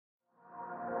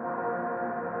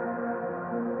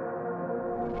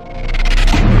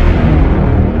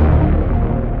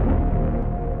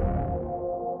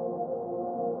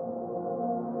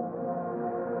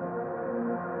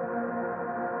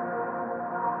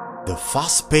The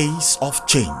fast pace of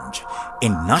change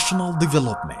in national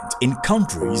development in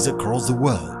countries across the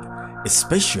world,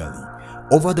 especially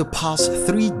over the past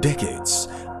 3 decades,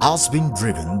 has been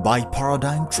driven by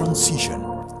paradigm transition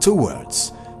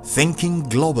towards thinking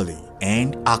globally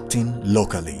and acting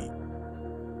locally.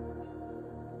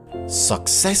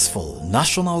 Successful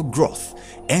national growth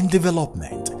and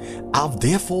development have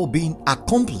therefore been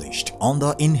accomplished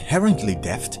under inherently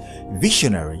deft,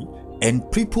 visionary,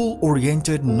 and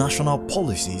people-oriented national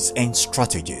policies and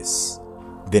strategies.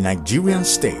 The Nigerian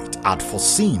state had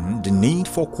foreseen the need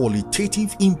for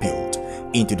qualitative input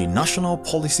into the national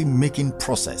policy-making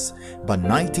process by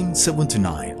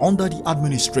 1979 under the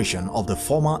administration of the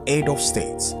former head of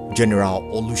state, General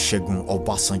Olusegun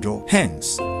Obasanjo.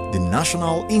 Hence, the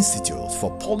National Institute for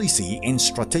Policy and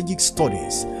Strategic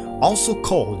Studies, also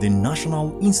called the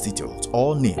National Institute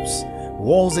or Nipss,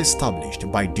 was established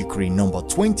by Decree No.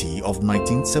 20 of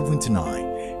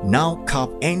 1979, now Cap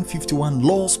N51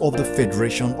 Laws of the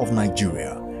Federation of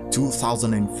Nigeria,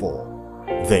 2004.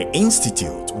 The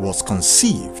institute was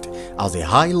conceived as a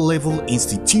high-level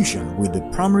institution with the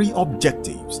primary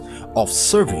objectives of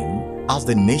serving as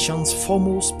the nation's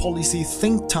foremost policy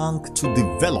think tank to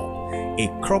develop a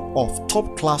crop of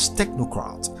top-class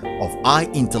technocrats of high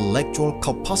intellectual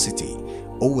capacity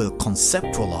who will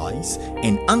conceptualize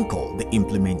and anchor the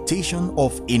implementation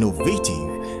of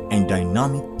innovative and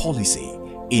dynamic policy,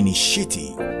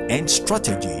 initiative, and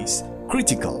strategies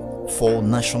critical for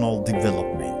national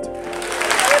development.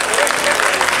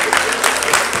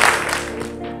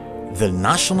 The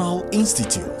National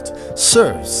Institute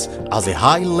serves as a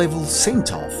high-level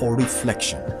center for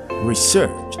reflection,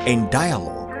 research, and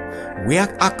dialogue,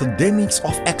 where academics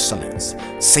of excellence,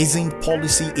 seasoned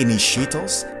policy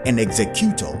initiators and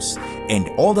executors, and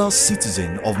other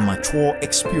citizens of mature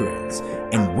experience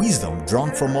and wisdom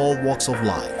drawn from all walks of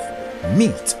life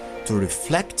meet to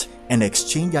reflect and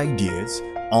exchange ideas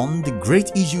on the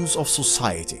great issues of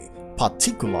society,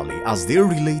 particularly as they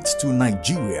relate to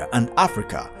Nigeria and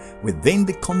Africa within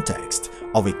the context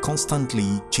of a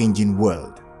constantly changing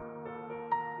world.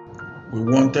 We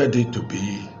wanted it to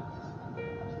be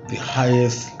the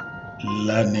highest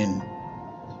learning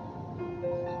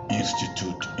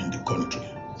institute in the country,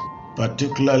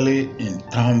 particularly in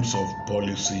terms of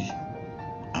policy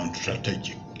and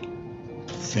strategic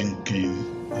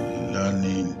thinking,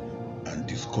 learning, and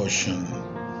discussion,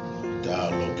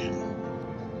 dialoguing.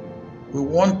 We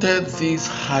wanted this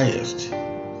highest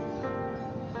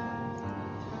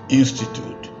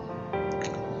institute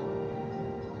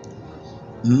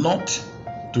not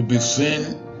to be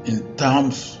seen in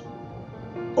terms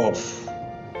of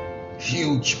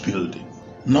huge building,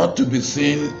 not to be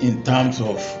seen in terms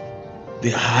of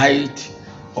the height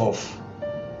of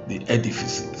the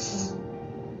edifices,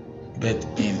 but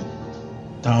in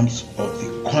terms of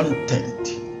the content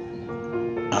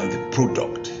and the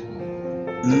product.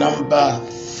 Number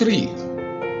 3,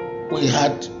 we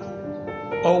had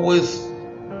always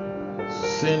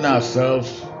seen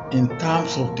ourselves in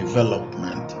terms of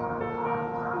development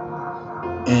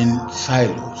in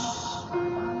silos.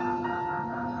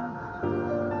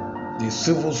 The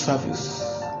civil service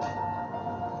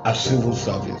as civil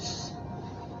service,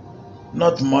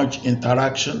 not much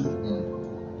interaction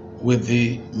with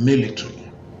the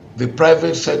military. The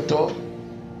private sector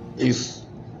is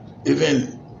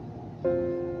even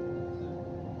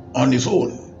on its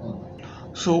own.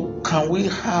 So can we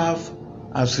have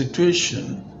a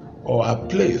situation or a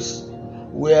place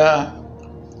where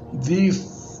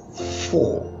these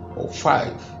 4 or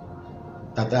 5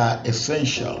 that are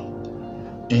essential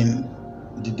in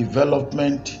the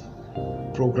development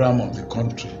program of the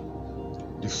country,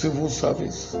 the civil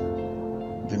service,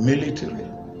 the military,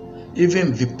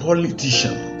 even the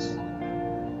politicians,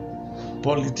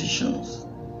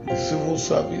 the civil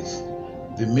service,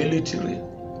 the military,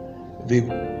 the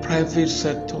private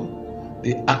sector,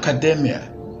 the academia,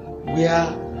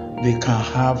 where they can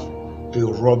have a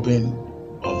rubbing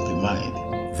of the mind.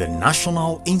 The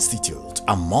National Institute,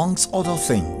 amongst other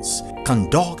things,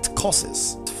 conduct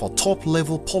courses for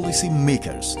top-level policy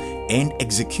makers and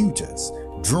executors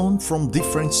drawn from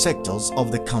different sectors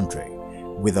of the country,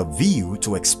 with a view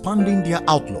to expanding their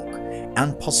outlook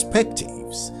and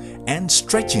perspectives and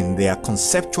stretching their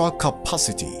conceptual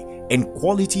capacity and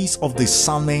qualities of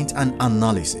discernment and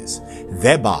analysis,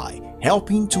 thereby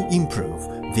helping to improve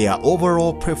their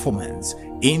overall performance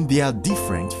in their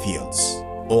different fields.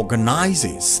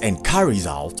 Organizes and carries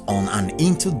out on an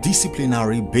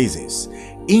interdisciplinary basis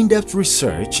in-depth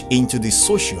research into the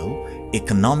social,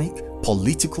 economic,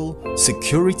 political,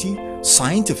 security,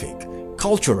 scientific,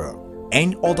 cultural,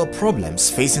 and other problems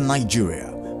facing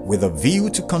Nigeria with a view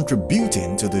to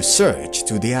contributing to the search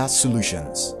to their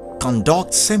solutions.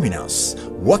 Conduct seminars,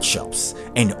 workshops,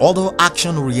 and other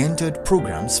action-oriented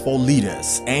programs for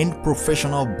leaders and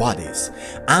professional bodies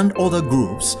and other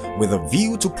groups with a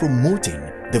view to promoting,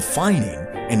 defining,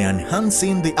 and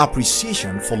enhancing the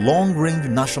appreciation for long-range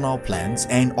national plans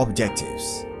and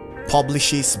objectives.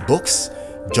 Publishes books,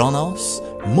 journals,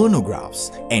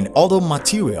 monographs, and other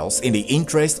materials in the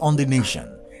interest of the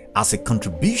nation as a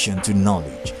contribution to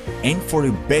knowledge and for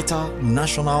a better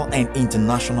national and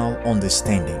international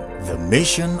understanding. The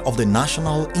mission of the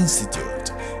National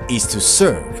Institute is to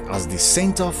serve as the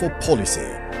center for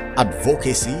policy,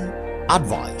 advocacy,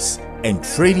 advice, and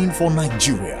training for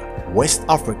Nigeria, West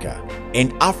Africa,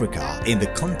 and Africa in the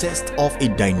context of a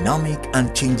dynamic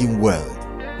and changing world.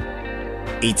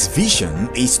 Its vision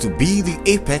is to be the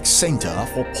apex center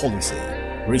for policy,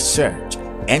 research,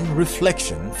 and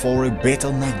reflection for a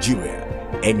better Nigeria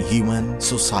and human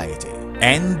society.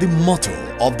 And the motto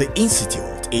of the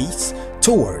Institute is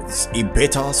Towards a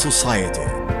Better Society.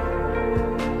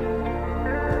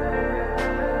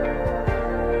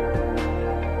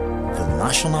 The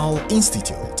National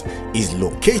Institute is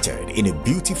located in a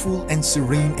beautiful and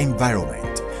serene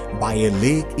environment by a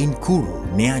lake in Kuru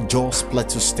near Jos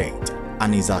Plateau State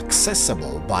and is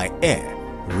accessible by air,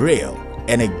 rail,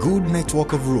 and a good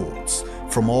network of roads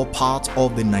from all parts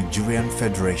of the Nigerian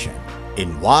Federation.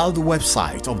 And while the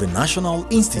website of the National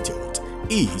Institute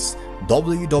is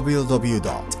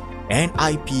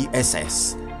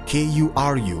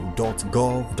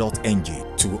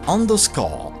www.nipsskuru.gov.ng. To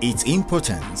underscore its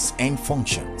importance and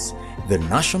functions, the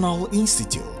National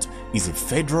Institute is a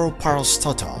federal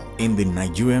parastatal in the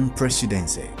Nigerian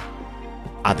presidency.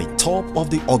 At the top of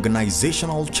the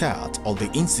organizational chart of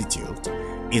the Institute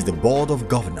is the Board of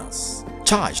Governors,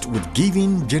 charged with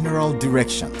giving general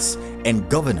directions and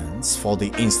governance for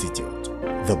the Institute.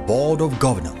 The Board of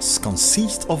Governors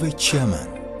consists of a chairman,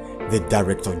 the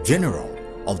Director General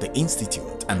of the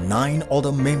Institute, and 9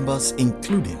 other members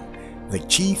including the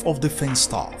Chief of Defense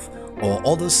Staff or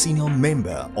other senior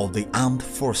member of the Armed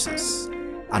Forces,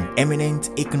 an eminent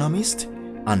economist,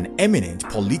 an eminent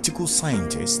political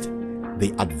scientist,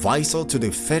 the advisor to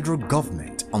the federal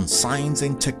government on science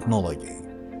and technology.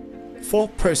 4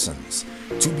 persons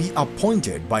to be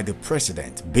appointed by the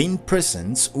President, being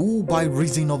persons who, by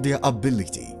reason of their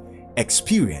ability,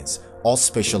 experience, or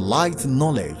specialized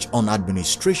knowledge on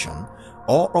administration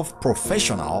or of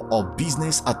professional or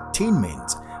business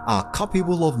attainment, are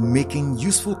capable of making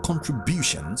useful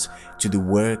contributions to the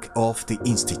work of the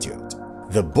Institute.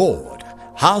 The Board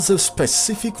has a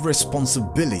specific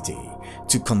responsibility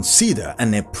to consider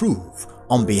and approve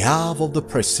on behalf of the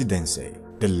Presidency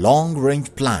the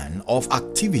long-range plan of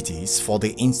activities for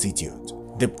the Institute,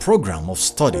 the program of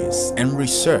studies and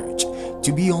research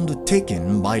to be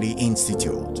undertaken by the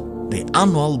Institute, the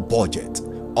annual budget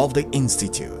of the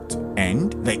Institute,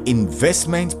 and the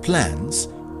investment plans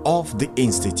of the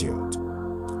Institute.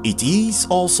 It is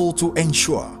also to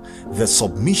ensure the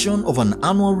submission of an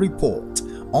annual report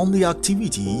on the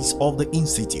activities of the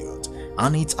Institute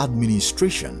and its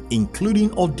administration,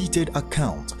 including audited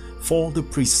account for the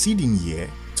preceding year,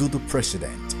 to the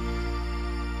President.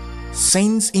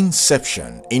 Since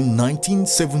inception in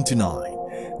 1979,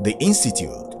 the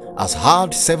Institute has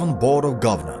had 7 Board of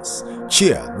Governors,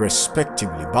 chaired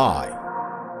respectively by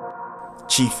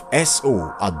Chief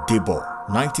S.O. Adebo,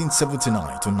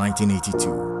 1979 to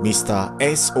 1982, Mr.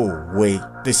 S.O. Way,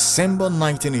 December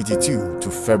 1982 to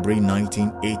February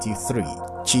 1983,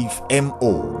 Chief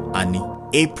M.O. Ani,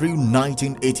 April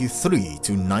 1983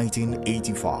 to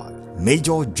 1985,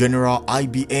 Major General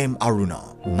IBM Aruna,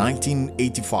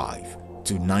 1985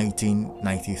 to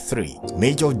 1993,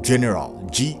 Major General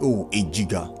G.O.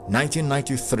 Ejiga,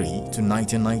 1993 to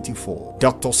 1994,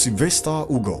 Dr. Sylvester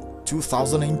Ugo,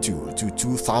 2002 to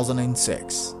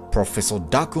 2006, Professor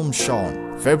Dakum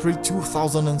Sean, February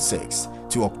 2006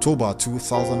 to October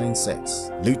 2006,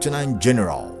 Lieutenant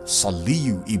General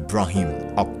Saliu Ibrahim,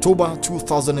 October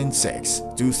 2006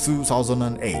 to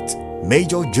 2008,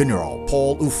 Major General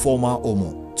Paul Ufoma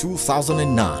Omo,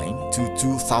 2009 to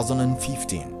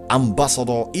 2015,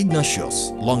 Ambassador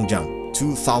Ignatius Longjam,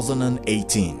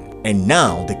 2018, and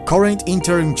now the current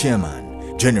interim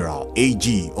chairman, General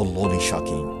A.G.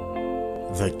 Olonishakin.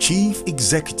 The Chief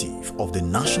Executive of the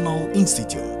National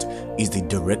Institute is the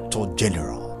Director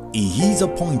General. He is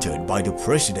appointed by the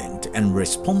President and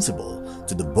responsible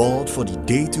to the board for the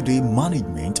day-to-day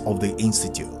management of the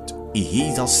Institute. He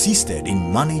is assisted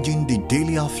in managing the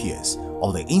daily affairs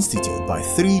of the Institute by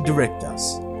 3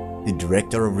 directors: the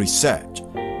Director of Research,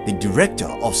 the Director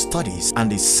of Studies, and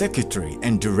the Secretary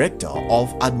and Director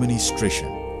of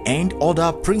Administration. and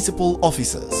other principal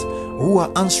officers who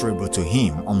are answerable to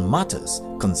him on matters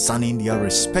concerning their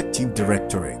respective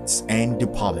directorates and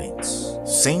departments.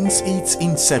 Since its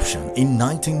inception in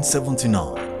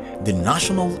 1979, the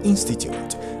National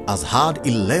Institute has had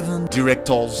 11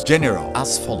 Directors General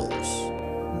as follows: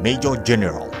 Major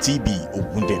General T.B.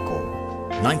 Ogundeko,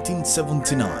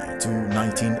 1979 to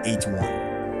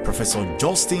 1981. Professor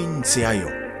Justin Seayo,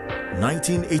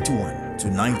 1981 to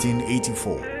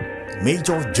 1984.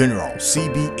 Major General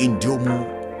C.B. Indiomu,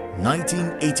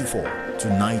 1984 to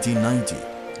 1990.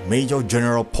 Major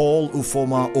General Paul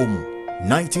Ufoma Omu,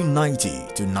 1990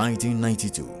 to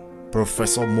 1992.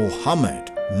 Professor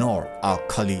Mohammed Noor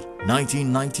Al-Kali,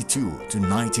 1992 to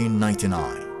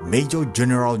 1999. Major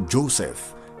General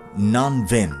Joseph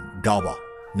Nanven Gaba,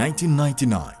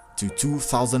 1999 to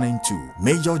 2002.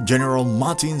 Major General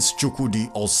Martins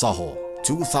Chukudi Osaho,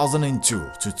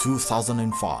 2002 to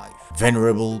 2005.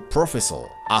 Venerable Professor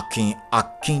Akin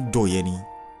Akindoyeni,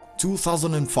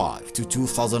 2005 to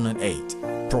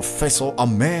 2008. Professor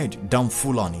Ahmed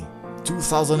Damfulani,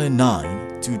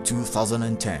 2009 to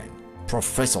 2010.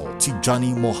 Professor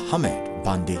Tijani Mohammed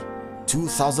Bande,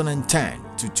 2010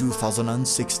 to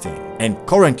 2016. And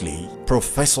currently,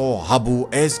 Professor Habu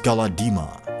S.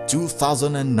 Galadima,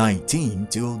 2019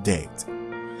 till date. To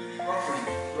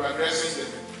addressing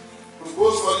the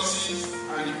proposed policies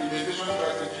and implementation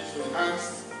strategies to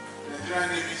enhance Nigerian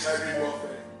Navy's hybrid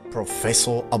warfare.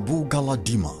 Professor Abu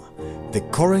Galadima, the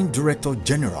current Director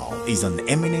General, is an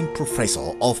eminent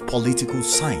professor of political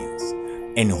science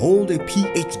and holds a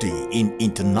PhD in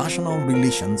international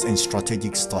relations and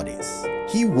strategic studies.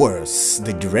 He was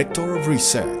the Director of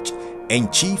Research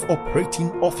and Chief Operating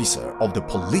Officer of the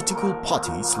Political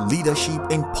Parties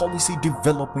Leadership and Policy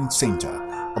Development Center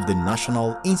of the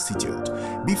National Institute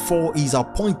before his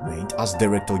appointment as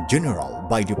Director General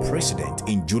by the President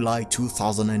in July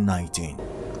 2019.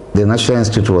 The National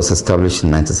Institute was established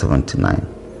in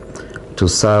 1979 to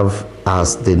serve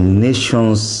as the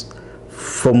nation's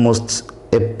foremost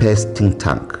apex think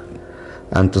tank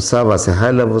and to serve as a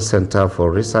high-level center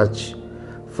for research,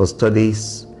 for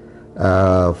studies,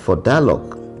 for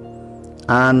dialogue,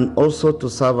 and also to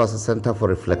serve as a center for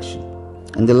reflection.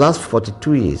 In the last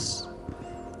 42 years,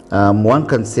 one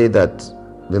can say that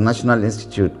the National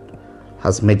Institute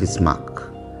has made its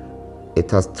mark.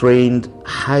 It has trained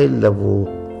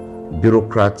high-level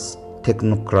bureaucrats,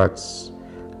 technocrats,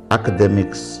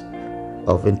 academics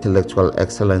of intellectual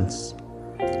excellence,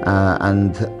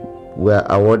 and were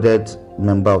awarded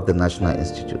member of the National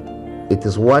Institute. It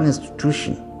is one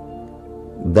institution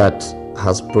that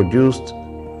has produced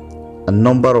a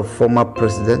number of former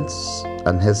presidents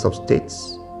and heads of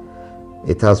states.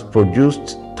 It has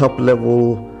produced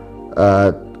top-level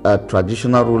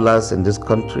traditional rulers in this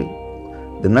country.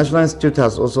 The National Institute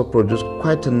has also produced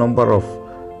quite a number of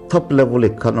top-level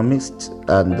economists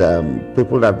and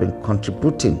people that have been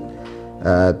contributing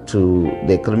to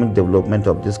the economic development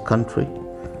of this country,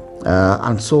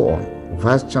 and so on.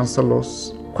 Vice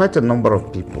chancellors, quite a number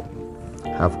of people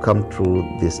have come through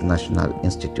this National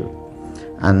Institute,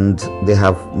 and they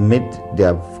have made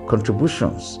their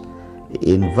contributions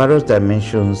in various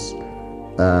dimensions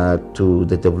to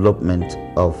the development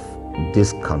of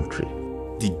this country.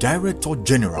 The Director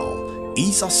General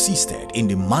is assisted in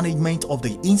the management of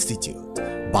the Institute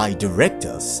by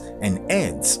directors and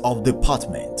heads of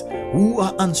department who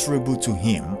are answerable to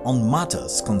him on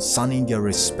matters concerning their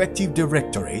respective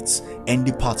directorates and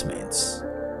departments.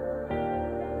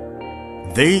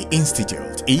 The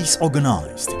Institute is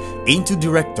organized into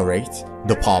directorates,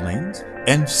 departments,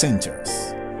 and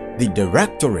centers. The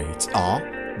directorates are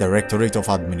Directorate of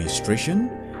Administration,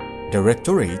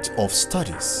 Directorate of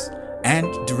Studies, and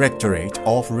Directorate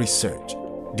of Research.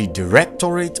 The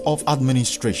Directorate of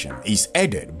Administration is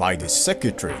headed by the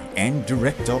Secretary and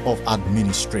Director of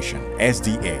Administration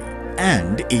 (SDA),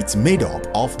 and it's made up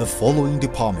of the following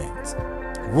departments: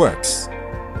 Works,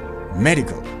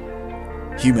 Medical,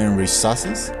 Human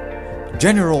Resources,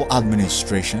 General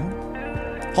Administration,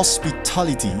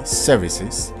 Hospitality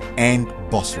Services, and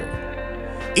Bursary.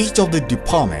 Each of the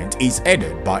departments is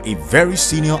headed by a very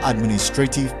senior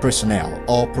administrative personnel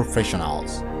or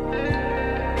professionals.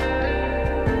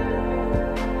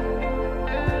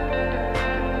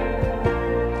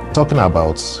 Talking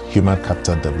about human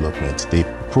capital development, the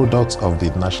product of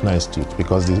the National Institute,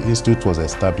 because the Institute was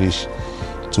established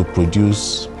to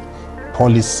produce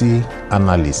policy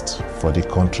analysts for the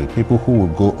country, people who will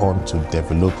go on to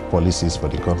develop policies for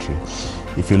the country.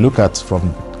 If you look at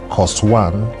from cost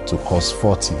 1 to cost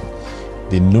 40,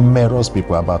 the numerous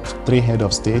people, about 3 head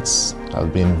of states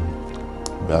have been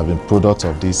products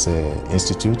of this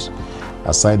institute.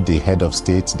 Aside the head of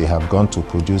state, they have gone to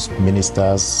produce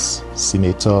ministers,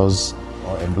 senators,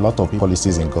 and a lot of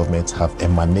policies in government have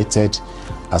emanated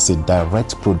as a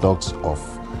direct product of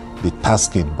the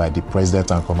tasking by the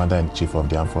President and Commander-in-Chief of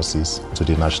the Armed Forces to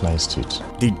the National Institute.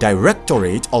 The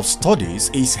Directorate of Studies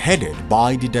is headed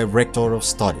by the Director of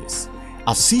Studies,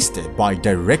 assisted by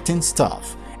directing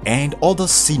staff and other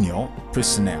senior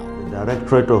personnel. The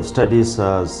Directorate of Studies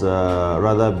has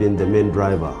rather been the main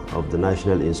driver of the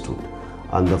National Institute,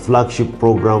 and the flagship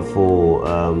program for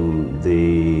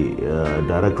the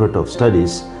Directorate of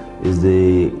Studies is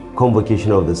the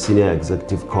convocation of the Senior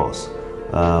Executive Course,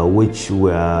 which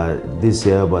we are this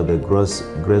year, by the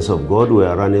grace of God, we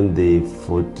are running the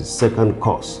 42nd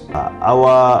course.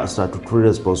 Our statutory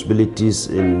responsibilities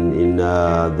in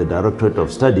the Directorate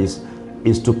of Studies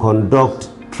is to conduct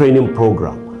training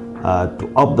program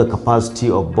to up the capacity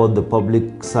of both the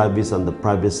public service and the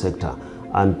private sector,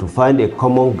 and to find a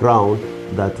common ground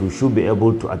that we should be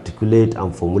able to articulate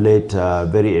and formulate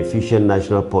very efficient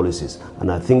national policies. And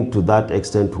I think to that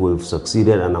extent we've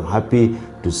succeeded, and I'm happy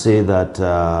to say that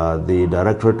the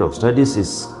Directorate of Studies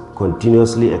is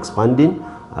continuously expanding,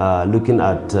 looking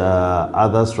at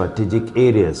other strategic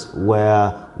areas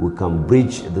where we can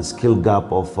bridge the skill gap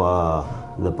of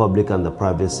the public and the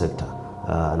private sector.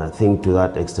 And I think to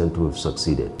that extent we've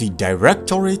succeeded. The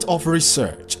Directorate of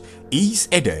Research is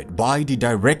headed by the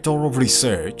Director of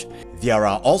Research. There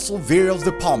are also various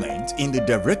departments in the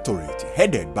Directorate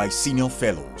headed by senior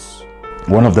fellows.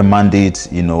 One of the mandates,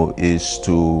 is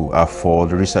to, for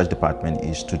the research department,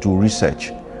 is to do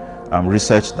research.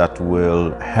 Research that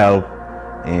will help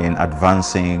in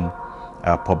advancing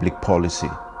public policy.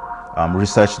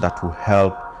 Research that will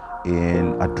help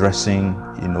in addressing,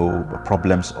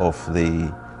 problems of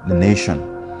the nation.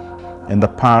 In the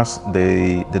past,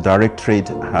 the Directorate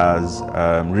has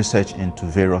researched into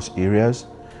various areas.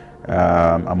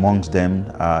 Amongst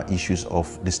them issues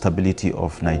of the stability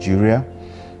of Nigeria,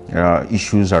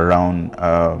 issues around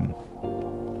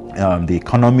the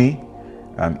economy,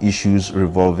 issues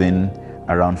revolving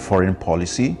around foreign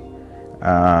policy,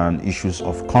 issues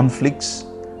of conflicts,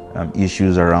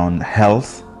 issues around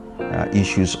health,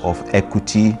 issues of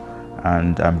equity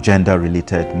and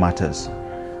gender-related matters.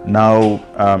 Now,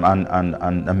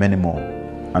 and many more.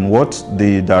 And what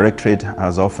the Directorate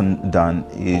has often done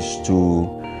is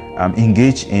to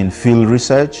engage in field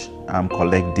research,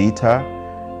 collect data,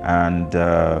 and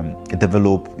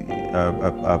develop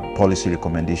policy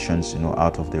recommendations,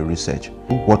 out of the research.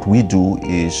 What we do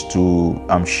is to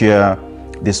share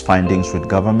these findings with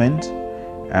government,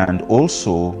 and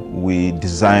also we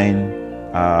design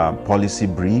policy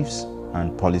briefs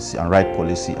and write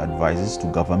policy advices to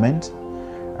government,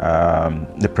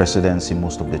 the presidency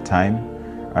most of the time.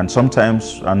 And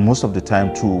sometimes, and most of the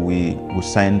time too, we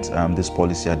send this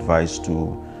policy advice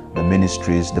to the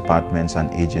ministries, departments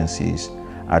and agencies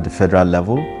at the federal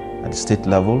level, at the state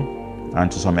level,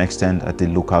 and to some extent at the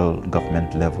local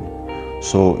government level.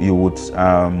 So you would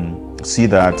see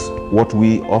that what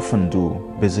we often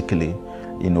do basically,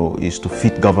 is to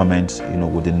fit government,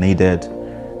 with the needed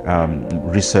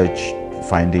research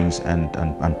findings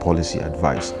and policy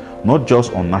advice, not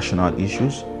just on national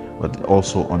issues, but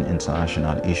also on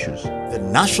international issues. The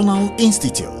National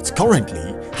Institute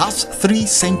currently has 3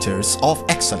 centers of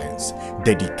excellence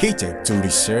dedicated to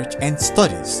research and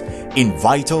studies in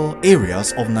vital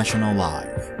areas of national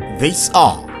life. These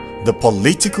are the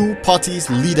Political Parties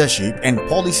Leadership and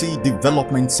Policy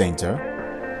Development Center,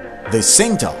 the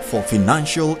Center for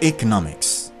Financial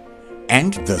Economics,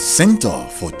 and the Center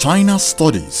for China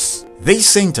Studies. These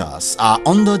centers are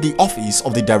under the Office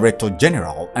of the Director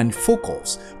General and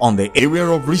focus on the area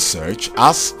of research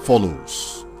as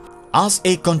follows. As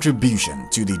a contribution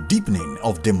to the deepening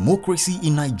of democracy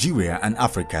in Nigeria and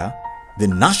Africa, the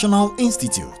National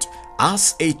Institute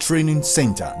has a training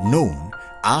center known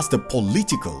as the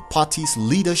Political Parties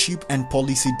Leadership and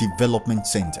Policy Development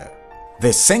Center.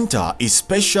 The center is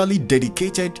specially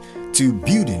dedicated to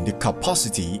building the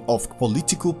capacity of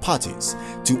political parties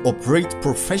to operate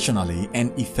professionally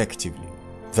and effectively.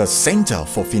 The Center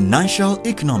for Financial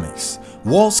Economics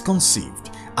was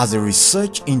conceived as a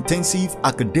research-intensive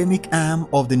academic arm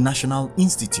of the National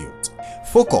Institute,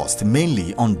 focused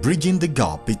mainly on bridging the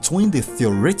gap between the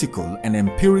theoretical and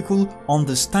empirical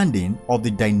understanding of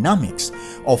the dynamics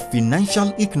of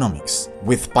financial economics,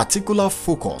 with particular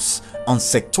focus on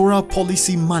sectoral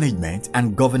policy management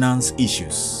and governance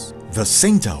issues. The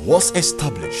center was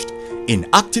established in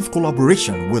active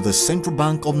collaboration with the Central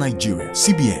Bank of Nigeria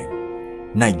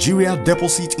 (CBN), Nigeria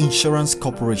Deposit Insurance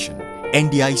Corporation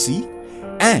 (NDIC),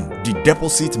 and the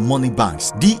Deposit Money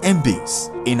Banks (DMBs)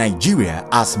 in Nigeria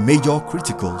as major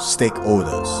critical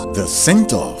stakeholders. The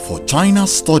Center for China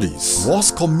Studies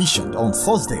was commissioned on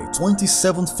Thursday,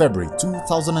 27 February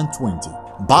 2020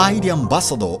 by the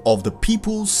Ambassador of the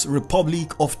People's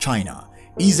Republic of China,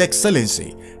 His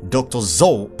Excellency Dr.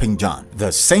 Zhou Pingjian.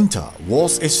 The center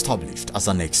was established as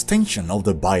an extension of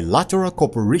the bilateral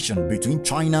cooperation between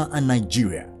China and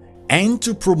Nigeria and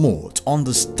to promote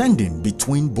understanding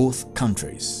between both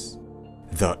countries.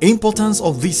 The importance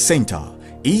of this center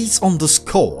is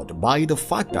underscored by the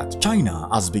fact that China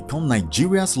has become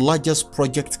Nigeria's largest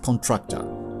project contractor,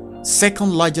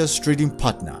 second largest trading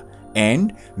partner,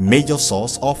 and major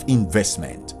source of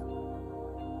investment.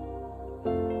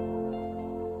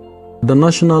 The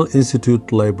National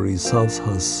Institute Library serves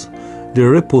as the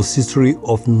repository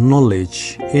of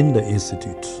knowledge in the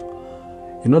institute.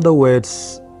 In other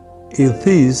words, it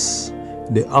is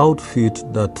the outfit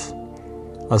that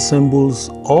assembles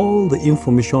all the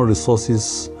information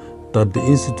resources that the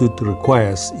institute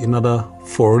requires in order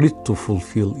for it to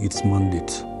fulfill its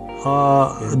mandate.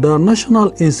 The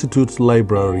National Institute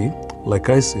Library, like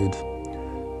I said,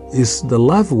 is the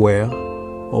livewire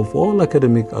of all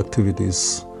academic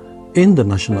activities in the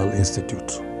National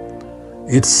Institute.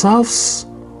 It serves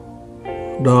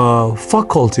the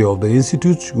faculty of the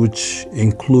institute, which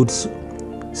includes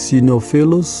senior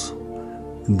fellows,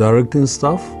 directing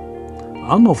staff,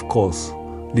 and of course,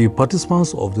 the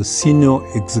participants of the senior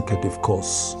executive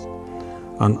course.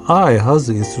 And I, as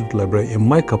the Institute Librarian, in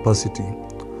my capacity,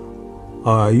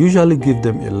 I usually give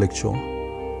them a lecture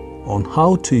on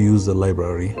how to use the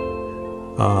library.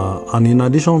 And in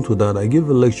addition to that, I give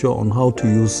a lecture on how to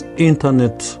use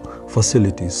internet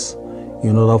facilities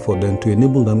in order for them to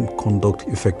enable them to conduct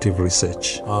effective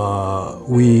research.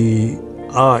 We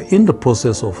are in the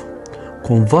process of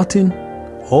converting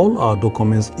all our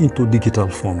documents into digital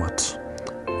format.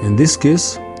 In this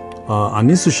case, an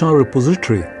institutional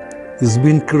repository is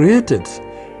being created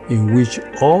in which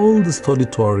all the study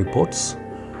tour reports,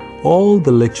 all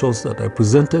the lectures that are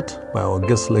presented by our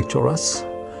guest lecturers,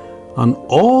 and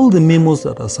all the memos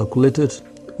that are circulated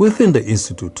within the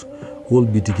institute will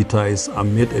be digitized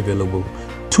and made available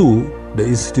to the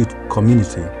institute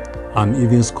community and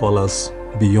even scholars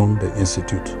beyond the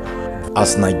institute.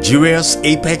 As Nigeria's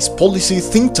apex policy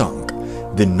think tank,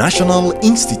 the National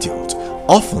Institute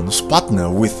often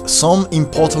partners with some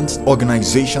important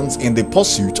organizations in the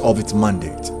pursuit of its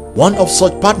mandate. One of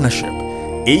such partnerships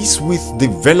is with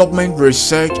Development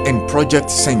Research and Project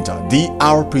Center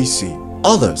 (DRPC).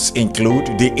 Others include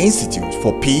the Institute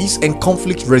for Peace and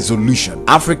Conflict Resolution,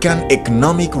 African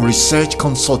Economic Research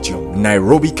Consortium,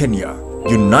 Nairobi, Kenya,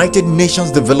 United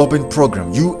Nations Development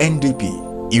Programme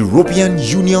 (UNDP), European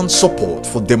Union Support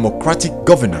for Democratic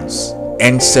Governance,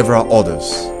 and several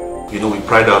others. You know, we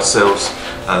pride ourselves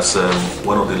as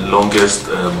one of the longest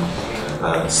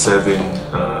serving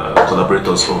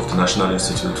collaborators of the National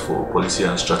Institute for Policy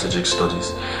and Strategic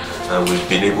Studies. We've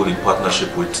been able, in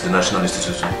partnership with the National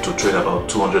Institute, to train about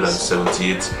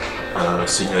 278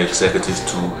 senior executives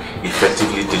to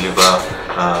effectively deliver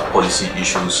policy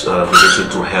issues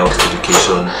related to health,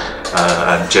 education,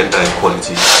 and gender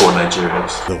equality for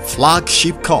Nigerians. The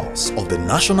flagship course of the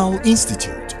National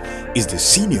Institute is the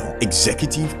Senior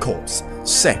Executive Course,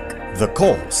 SEC. The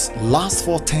course lasts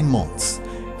for 10 months,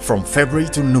 from February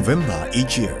to November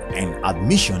each year, and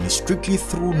admission is strictly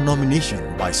through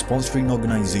nomination by sponsoring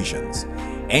organizations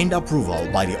and approval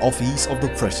by the Office of the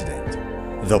President.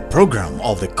 The program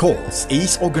of the course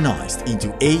is organized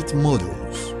into 8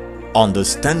 modules: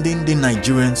 Understanding the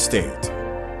Nigerian State,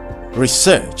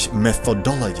 Research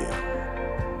Methodology,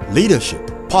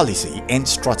 Leadership, Policy and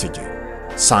Strategy,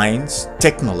 Science,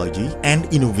 Technology and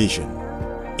Innovation,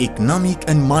 Economic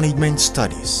and Management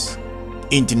Studies,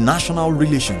 International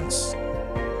Relations,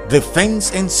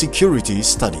 Defense and Security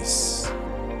Studies,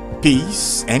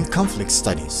 Peace and Conflict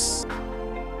Studies.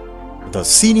 The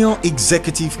Senior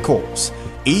Executive Course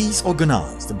is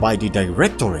organized by the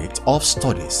Directorate of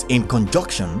Studies in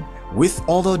conjunction with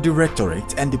other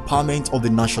directorates and departments of the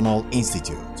National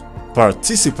Institute.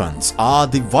 Participants are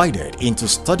divided into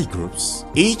study groups,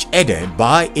 each headed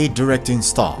by a directing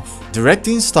staff.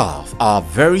 Directing staff are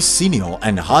very senior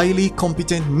and highly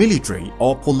competent military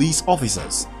or police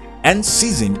officers and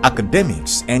seasoned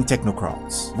academics and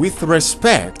technocrats. With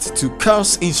respect to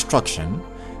course instruction,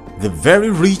 the very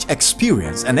rich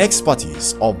experience and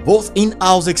expertise of both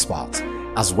in-house experts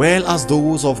as well as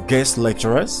those of guest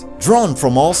lecturers, drawn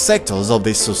from all sectors of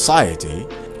the society,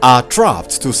 are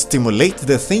trapped to stimulate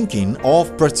the thinking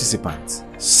of participants.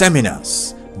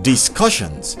 Seminars,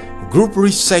 discussions, group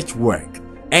research work,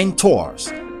 and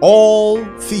tours all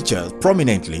featured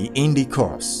prominently in the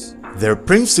course. The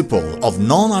principle of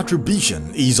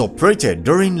non-attribution is operated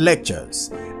during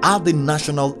lectures at the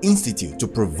National Institute to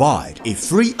provide a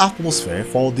free atmosphere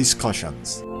for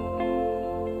discussions.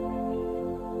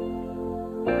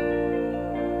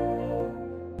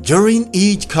 During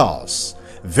each course,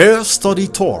 various study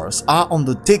tours are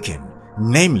undertaken,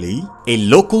 namely a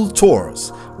local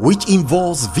tours, which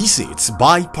involves visits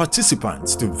by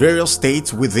participants to various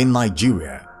states within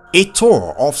Nigeria, a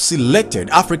tour of selected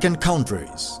African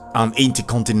countries, an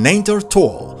intercontinental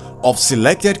tour of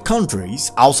selected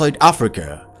countries outside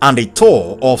Africa, and a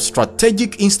tour of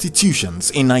strategic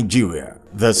institutions in Nigeria.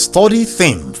 The study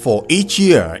theme for each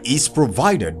year is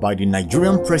provided by the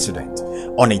Nigerian president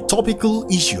on a topical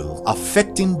issue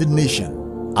affecting the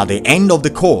nation. At the end of the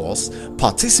course,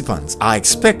 participants are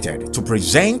expected to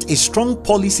present a strong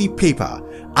policy paper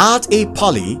at a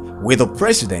parley with the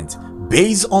president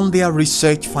based on their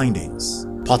research findings.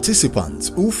 Participants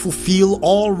who fulfill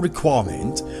all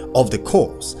requirements of the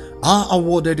course are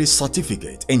awarded a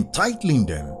certificate entitling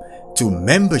them to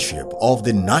membership of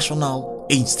the National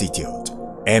Institute,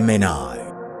 MNI.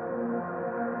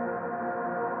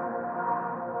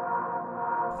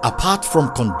 Apart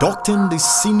from conducting the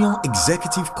senior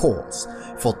executive course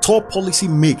for top policy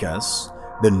makers,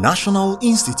 the National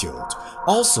Institute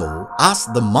also has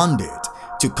the mandate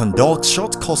to conduct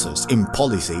short courses in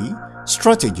policy,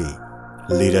 strategy,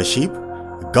 leadership,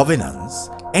 governance,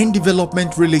 and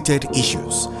development-related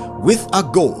issues with a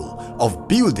goal of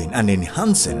building and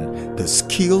enhancing the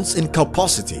skills and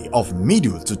capacity of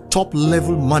middle to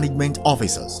top-level management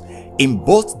officers in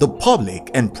both the public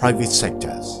and private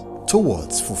sectors.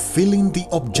 Towards fulfilling the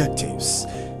objectives,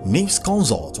 Nipss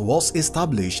Consult was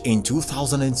established in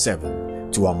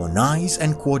 2007 to harmonize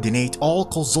and coordinate all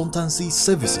consultancy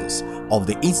services of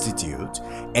the Institute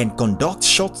and conduct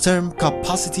short-term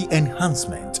capacity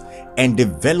enhancement and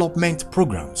development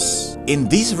programs. In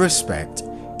this respect,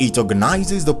 it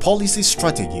organizes the policy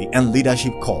strategy and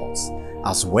leadership course,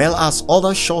 as well as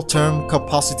other short-term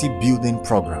capacity building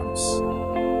programs.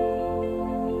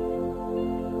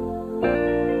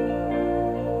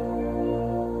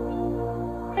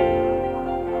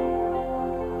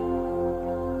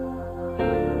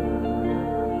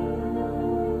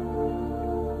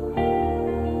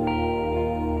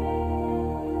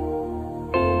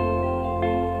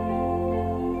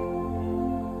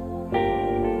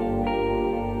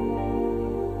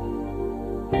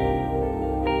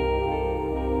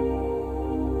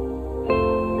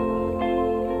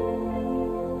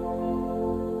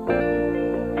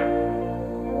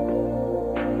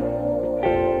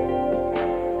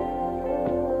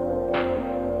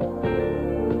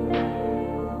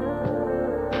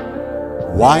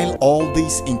 While all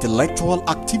these intellectual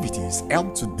activities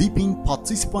help to deepen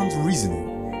participants'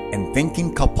 reasoning and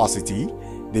thinking capacity,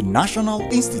 the National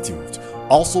Institute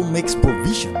also makes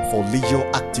provision for leisure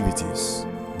activities.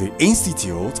 The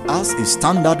Institute has a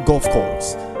standard golf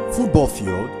course, football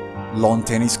field, lawn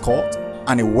tennis court,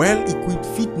 and a well-equipped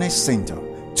fitness center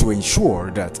to ensure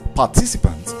that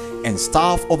participants and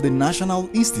staff of the National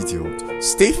Institute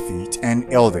stay fit and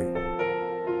healthy.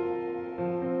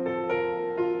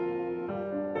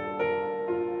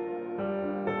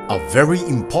 A very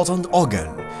important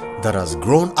organ that has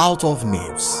grown out of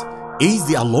Nipss is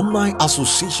the Alumni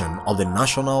Association of the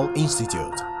National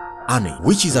Institute, ANI,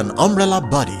 which is an umbrella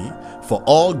body for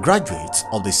all graduates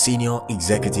of the senior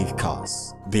executive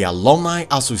course. The Alumni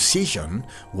Association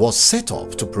was set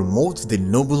up to promote the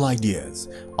noble ideas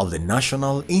of the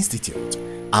National Institute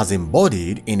as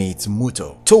embodied in its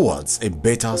motto, towards a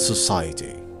better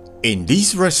society. In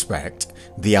this respect,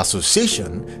 the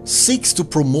association seeks to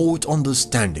promote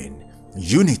understanding,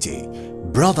 unity,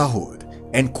 brotherhood,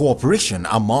 and cooperation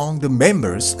among the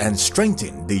members and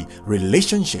strengthen the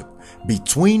relationship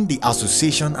between the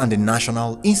association and the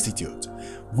National Institute,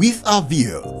 with a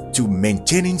view to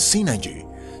maintaining synergy,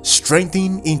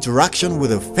 strengthening interaction with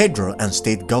the federal and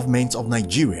state governments of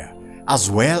Nigeria,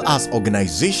 as well as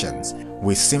organizations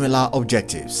with similar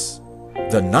objectives.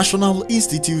 The National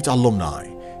Institute alumni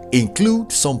include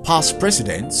some past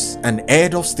presidents and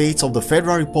head of states of the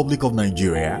Federal Republic of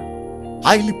Nigeria,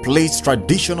 highly placed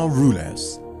traditional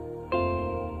rulers,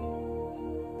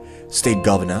 state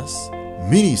governors,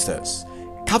 ministers,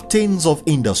 captains of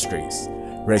industries,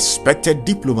 respected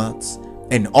diplomats,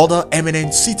 and other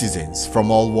eminent citizens from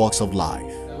all walks of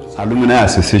life. Alumni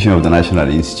Association of the National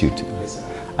Institute,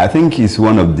 I think, is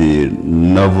one of the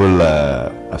novel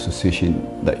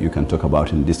associations that you can talk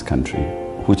about in this country,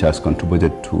 which has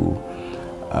contributed to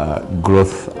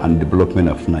growth and development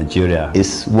of Nigeria.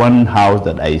 It's one house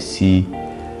that I see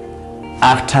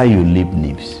after you leave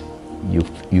Nipss, you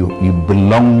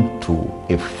belong to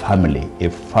a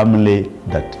family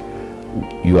that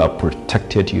you are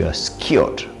protected, you are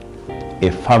secured,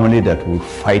 a family that will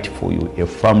fight for you, a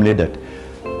family that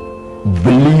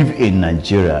believe in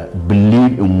Nigeria,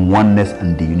 believe in oneness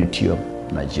and the unity of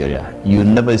Nigeria. You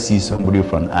never see somebody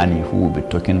from ANI who will be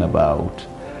talking about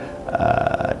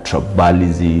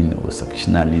tribalism or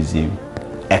sectionalism,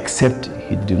 except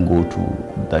he didn't go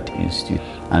to that institute.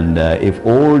 And if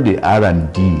all the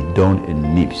R&D done in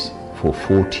Nipss for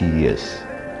 40 years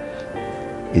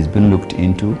is been looked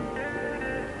into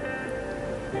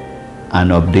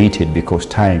and updated, because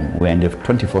we're in the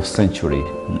 21st century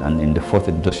and in the 4th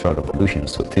industrial revolution,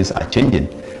 so things are changing.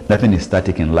 Nothing is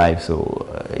static in life, so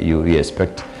you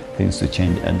expect things to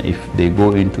change. And if they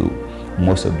go into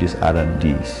most of these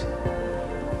R&Ds,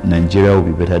 Nigeria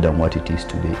will be better than what it is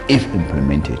today if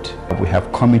implemented. We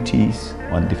have committees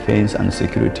on defense and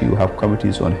security, we have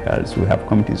committees on health, we have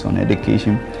committees on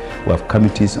education, we have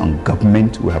committees on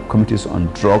government, we have committees on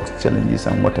drugs challenges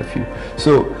and what have you.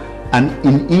 So, and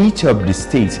in each of the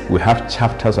states, we have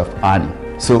chapters of ANI.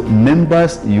 So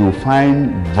members, you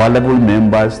find valuable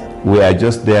members. We are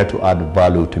just there to add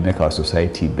value to make our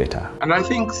society better. And I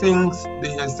think since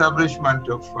the establishment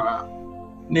of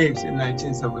Nipss in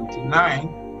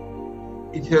 1979,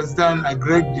 it has done a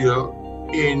great deal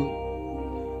in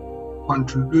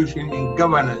contribution in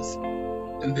governance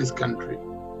in this country.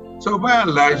 So by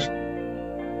and large,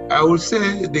 I would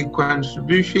say the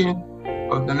contribution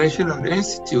of the National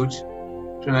Institute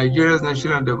to Nigeria's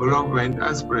national development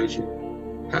aspiration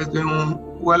has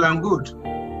been well and good.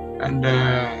 And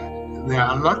there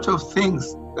are a lot of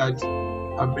things that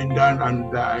have been done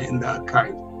in the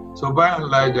archive. So by and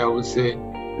large, I would say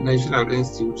the National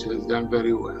Institute has done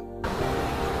very well.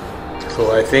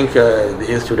 So I think the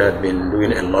Institute has been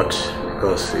doing a lot,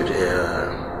 because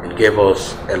it gave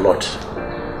us a lot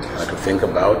to think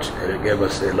about. It gave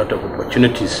us a lot of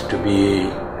opportunities to be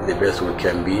the best we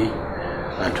can be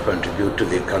and to contribute to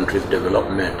the country's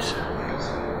development.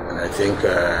 And I think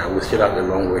we still have a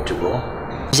long way to go.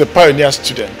 I was a pioneer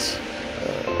student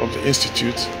of the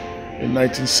Institute in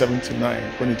 1979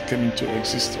 when it came into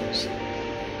existence.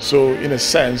 So in a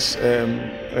sense,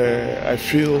 I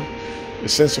feel a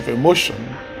sense of emotion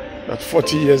that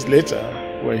 40 years later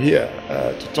we're here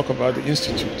to talk about the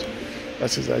Institute.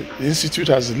 That is, the Institute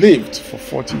has lived for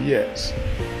 40 years,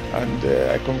 and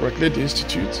I congratulate the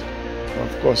Institute, and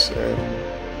of course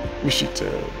wish it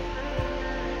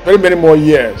very many more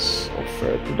years of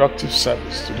productive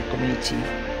service to the community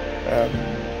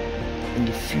in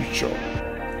the future.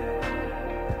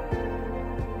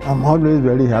 I'm always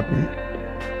very happy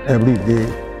every day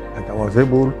that I was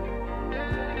able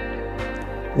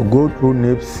to go through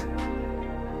Nipss,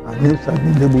 and Nipss has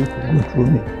been able to go through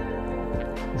me.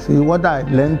 You see, what I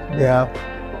learned there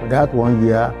for that 1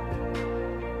 year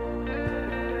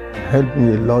helped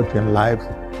me a lot in life.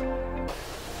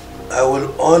 I will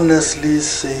honestly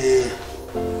say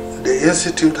the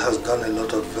Institute has done a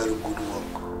lot of very good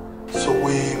work. So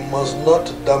we must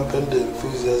not dampen the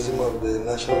enthusiasm of the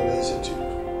National Institute.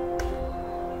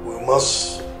 We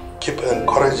must keep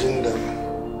encouraging them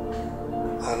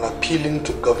and appealing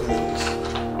to governments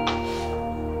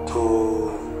to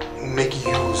make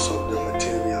use of the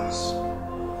materials.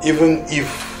 Even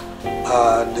if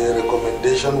the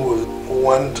recommendation will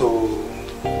want to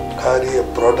carry a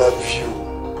broader view,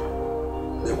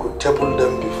 they could table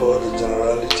them before the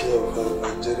generality of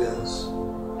Nigerians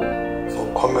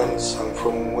for comments, and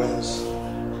from whence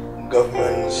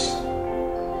governments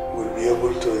will be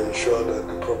able to ensure that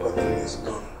the proper thing is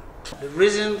done. The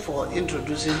reason for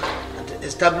introducing and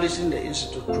establishing the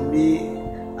Institute to me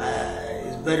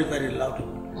is very, very loud.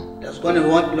 That's gone a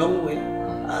long way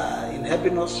in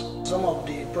helping us. Some of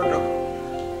the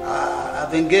products,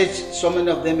 I've engaged so many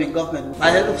of them in government. My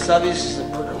head of service is a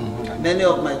product. Many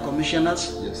of my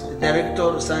commissioners, the director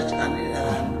of research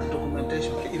and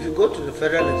documentation. If you go to the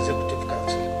Federal Executive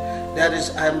Council,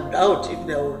 I doubt if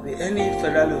there will be any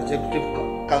Federal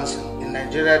Executive Council in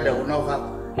Nigeria that will not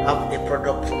have a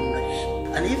product from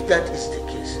Nipss. And if that is the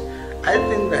case, I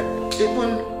think that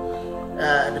even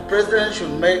the president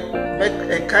should make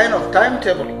a kind of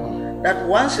timetable that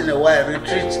once in a while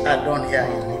retreats are done here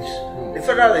in Nipss. The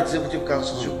Federal Executive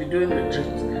Council should be doing retreats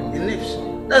in Nipss.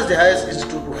 That's the highest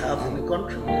institute we have in the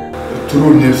country.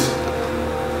 Through Nipss,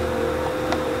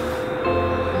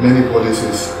 many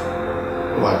policies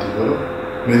were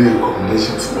developed, many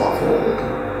recommendations were forwarded.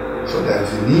 So there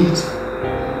is a need.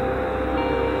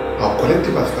 Our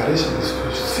collective aspiration is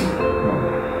to see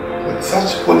that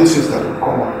such policies that will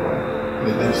come out from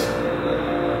the Nipss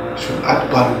should add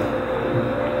value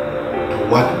to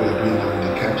what we are doing now.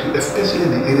 especially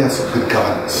in the areas of good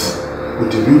governance,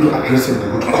 with a view to addressing the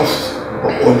root causes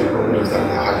of all the problems that we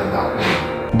are having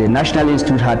now. The National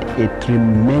Institute had a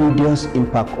tremendous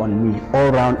impact on me,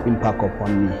 all-round impact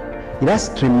upon me. It has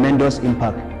tremendous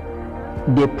impact.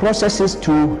 The processes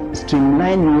to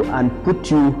streamline you and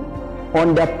put you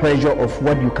under pressure of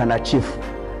what you can achieve.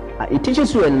 It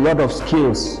teaches you a lot of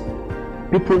skills,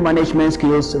 people management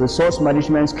skills, resource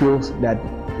management skills that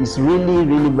is really,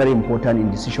 really very important in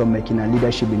decision making and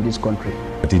leadership in this country.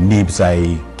 In Nipss,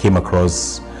 I came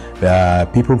across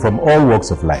people from all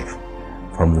walks of life,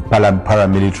 from the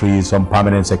paramilitary, some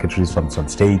permanent secretaries from some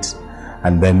states,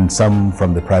 and then some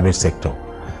from the private sector.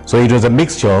 So it was a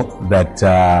mixture that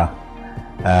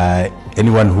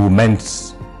anyone who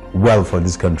meant well for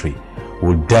this country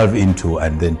would delve into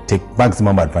and then take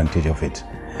maximum advantage of it.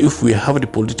 If we have the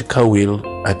political will,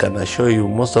 I can assure you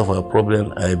most of our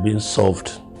problems are being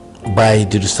solved by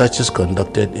the researches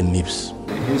conducted in Nipss.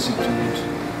 The institute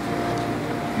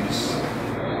is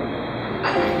a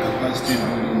capacity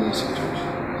building institute.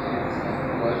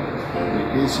 The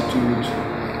institute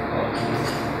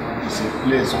is a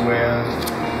place where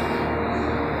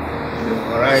the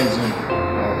horizon of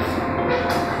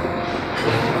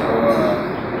our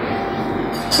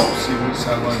civil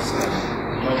servants and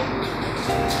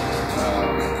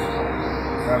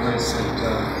private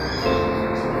sector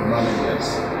managers.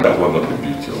 That's one of the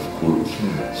beauty of Kuru.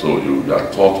 So you are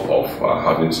taught of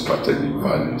having strategic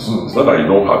values. It's not that you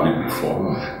don't have it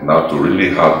before. Now to really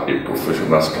have a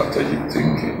professional strategic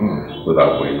thinking, so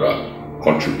that when you are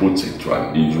contributing to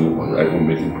an issue or you're even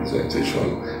making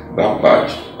presentation, that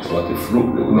badge is not a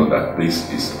fluke. They will know that this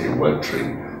is a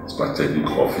well-trained strategic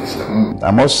officer.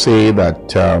 I must say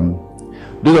that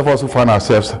those of us who find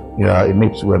ourselves in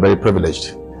Nipss were very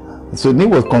privileged. So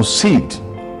Nipss was conceived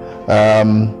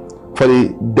for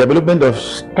the development of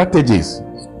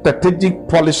strategic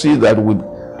policies that would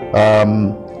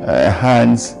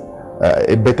enhance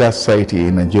a better society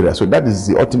in Nigeria. So that is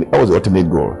the ultimate. That was the ultimate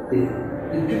goal. The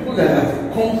people that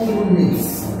have come through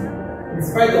Nipss, in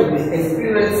spite of the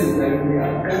experiences that we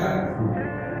have gathered,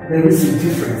 there is a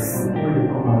difference when they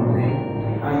come our way,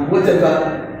 and whatever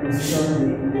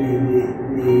position they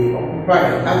occupy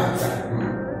after,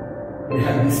 they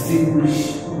have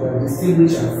distinguished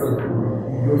ourselves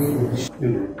in those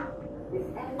positions.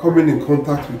 Coming in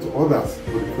contact with others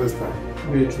for the first time.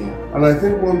 And I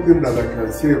think one thing that I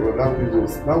can say about that place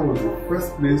was that was the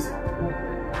first place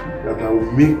that I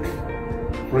would make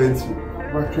friends with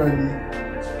virtually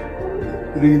the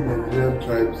 3 Nigerian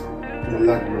tribes in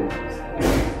large numbers.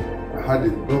 I had a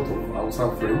lot of Hausa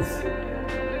friends,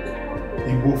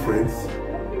 Igbo friends,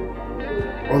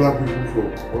 other people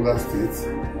from other states.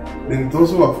 Then it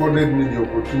also afforded me the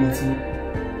opportunity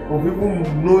of even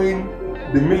knowing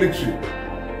the military,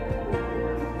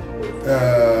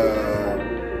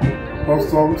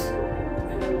 customs,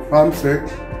 FAMSEC,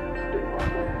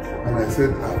 and I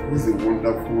said, this is a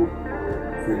wonderful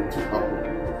thing to happen.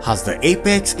 Has the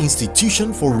apex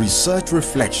institution for research,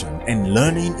 reflection and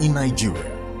learning in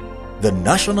Nigeria, the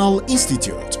National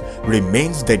Institute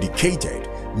remains dedicated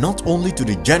not only to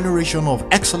the generation of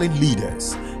excellent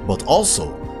leaders, but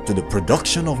also to the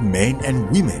production of men and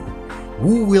women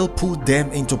who will put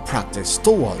them into practice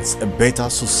towards a better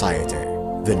society.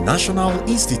 The National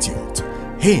Institute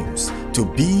aims to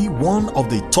be one of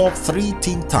the top 3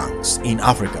 think tanks in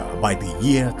Africa by the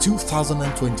year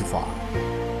 2025.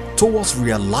 Towards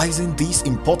realizing these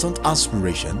important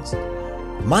aspirations,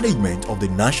 management of the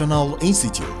National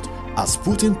Institute has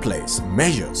put in place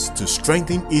measures to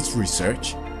strengthen its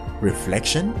research,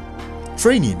 reflection,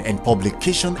 training and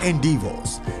publication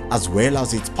endeavors, as well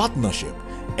as its partnership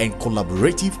and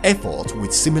collaborative effort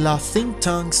with similar think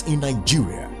tanks in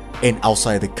Nigeria and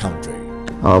outside the country.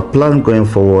 Our plan going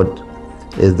forward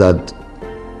is that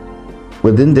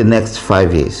within the next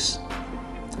 5 years,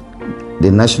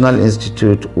 the National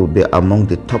Institute will be among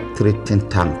the top 3 think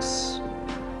tanks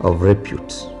of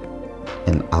repute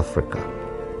in Africa.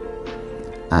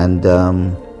 And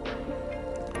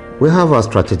we have a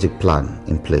strategic plan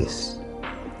in place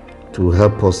to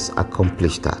help us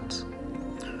accomplish that.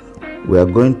 We are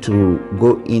going to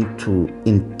go into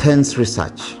intense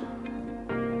research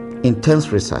in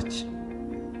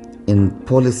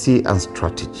policy and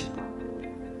strategy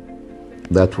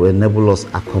that will enable us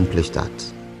accomplish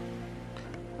that.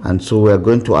 And so we are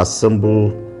going to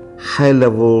assemble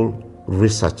high-level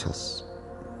researchers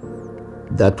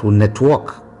that will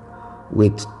network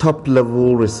with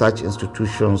top-level research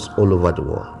institutions all over the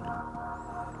world.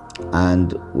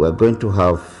 And we're going to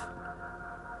have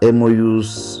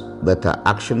MOUs that are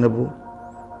actionable.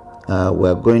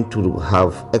 We're going to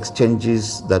have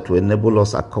exchanges that will enable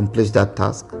us accomplish that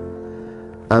task.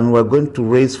 and we're going to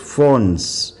raise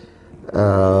funds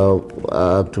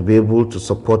to be able to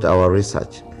support our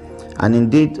research. And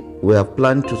indeed, we have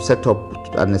planned to set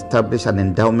up and establish an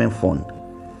endowment fund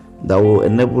that will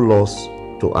enable us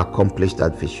to accomplish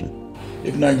that vision.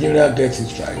 If Nigeria gets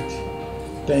it right,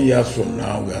 10 years from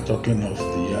now, we are talking of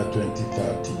the year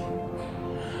 2030.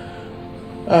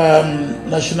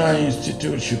 National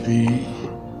Institute should be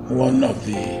one of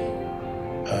the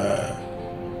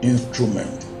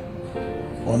instruments,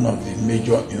 one of the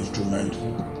major instruments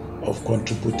of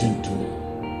contributing to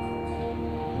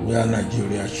where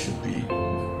Nigeria should be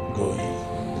going.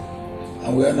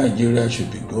 And where Nigeria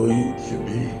should be going should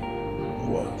be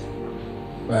what?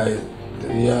 By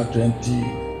the year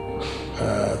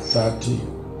 2030,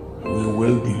 we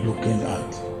will be looking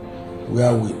at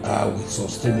where we are with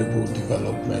sustainable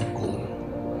development goals.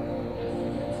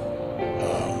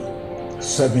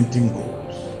 17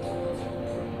 goals.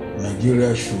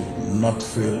 Nigeria should not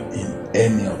fail in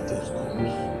any of those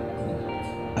goals.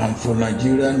 And for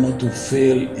Nigeria not to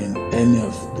fail in any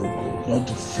of those goals, not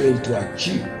to fail to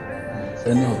achieve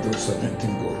any of those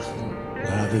 17 goals, we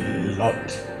have a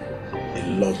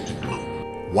lot to do.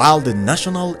 While the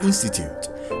National Institute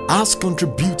has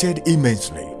contributed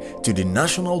immensely to the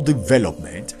national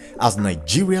development as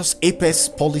Nigeria's apex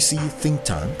policy think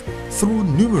tank through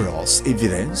numerous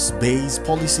evidence-based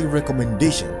policy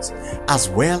recommendations, as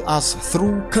well as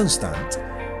through constant,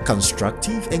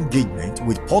 constructive engagement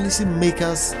with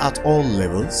policymakers at all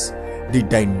levels, the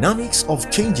dynamics of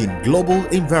changing global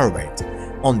environment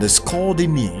underscore the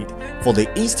need for the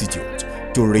Institute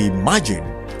to reimagine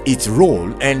its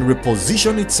role and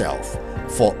reposition itself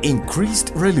for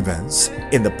increased relevance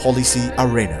in the policy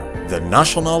arena. The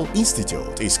National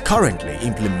Institute is currently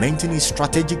implementing its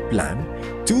strategic plan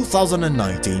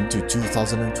 2019 to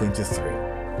 2023.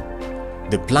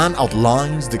 The plan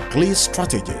outlines the clear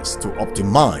strategies to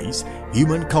optimize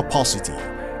human capacity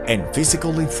and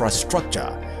physical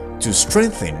infrastructure to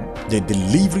strengthen the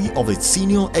delivery of its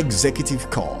senior executive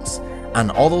corps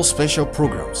and other special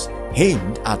programs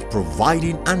aimed at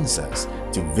providing answers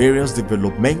to various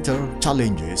developmental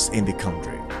challenges in the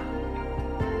country.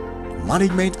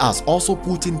 Management has also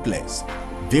put in place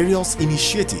various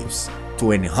initiatives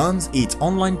to enhance its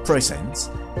online presence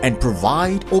and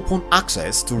provide open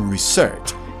access to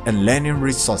research and learning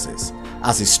resources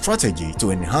as a strategy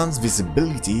to enhance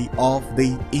visibility of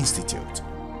the Institute.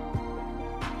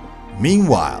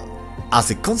 Meanwhile,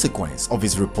 as a consequence of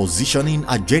its repositioning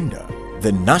agenda,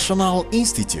 the National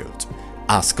Institute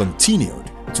has continued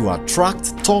to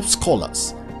attract top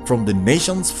scholars from the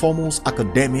nation's foremost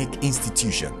academic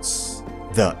institutions.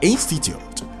 The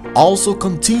Institute also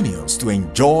continues to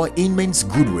enjoy immense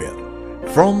goodwill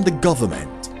from the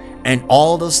government and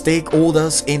all the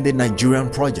stakeholders in the Nigerian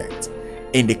project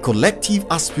in the collective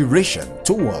aspiration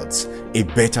towards a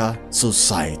better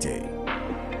society.